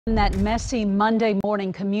That messy Monday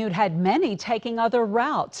morning commute had many taking other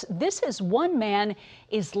routes. This is one man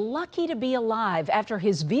is lucky to be alive after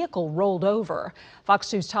his vehicle rolled over. Fox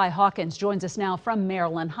 2's Ty Hawkins joins us now from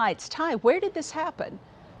Maryland Heights. Ty, where did this happen?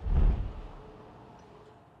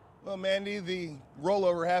 Well, Mandy, the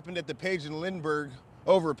rollover happened at the Page and Lindbergh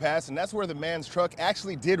overpass, and that's where the man's truck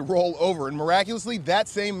actually did roll over. And miraculously, that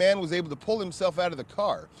same man was able to pull himself out of the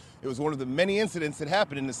car. It was one of the many incidents that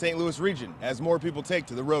happened in the St. Louis region as more people take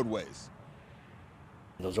to the roadways.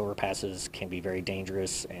 Those overpasses can be very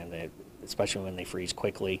dangerous, and especially when they freeze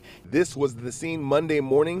quickly. This was the scene Monday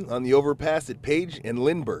morning on the overpass at Page and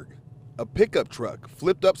Lindbergh. A pickup truck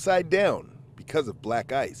flipped upside down because of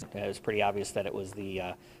black ice. It was pretty obvious that it was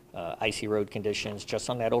the icy road conditions just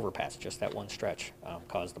on that overpass, just that one stretch,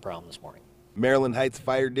 caused the problem this morning. Maryland Heights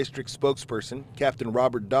Fire District spokesperson Captain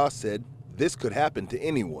Robert Doss said this could happen to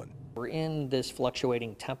anyone. We're in this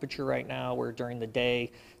fluctuating temperature right now where during the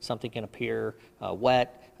day something can appear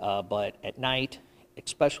wet, but at night,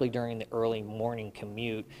 especially during the early morning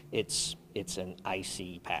commute, it's an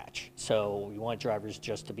icy patch. So we want drivers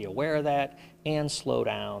just to be aware of that and slow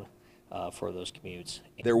down for those commutes.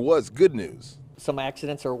 There was good news. Some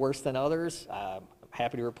accidents are worse than others. I'm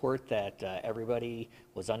happy to report that everybody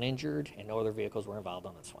was uninjured and no other vehicles were involved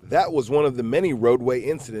on this one. That was one of the many roadway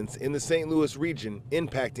incidents in the St. Louis region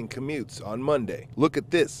impacting commutes on Monday. Look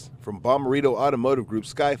at this from Bommarito Automotive Group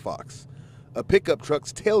Skyfox. A pickup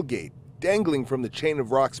truck's tailgate dangling from the Chain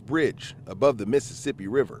of Rocks Bridge above the Mississippi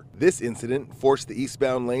River. This incident forced the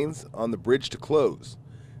eastbound lanes on the bridge to close,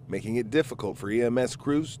 making it difficult for EMS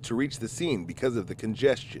crews to reach the scene because of the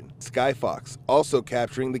congestion. Skyfox also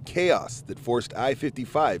capturing the chaos that forced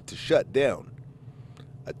I-55 to shut down.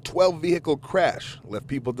 A 12-vehicle crash left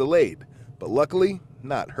people delayed, but luckily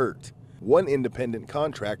not hurt. One independent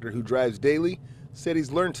contractor who drives daily said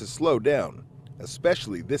he's learned to slow down,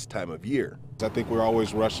 especially this time of year. I think we're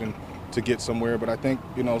always rushing to get somewhere, but I think,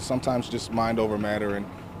 sometimes just mind over matter, and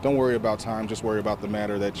don't worry about time, just worry about the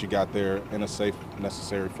matter that you got there in a safe,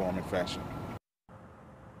 necessary form and fashion.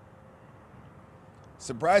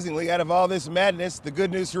 Surprisingly, out of all this madness, the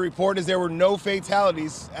good news to report is there were no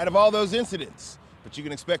fatalities out of all those incidents. But you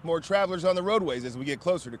can expect more travelers on the roadways as we get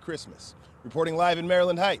closer to Christmas. Reporting live in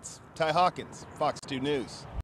Maryland Heights, Ty Hawkins, Fox 2 News.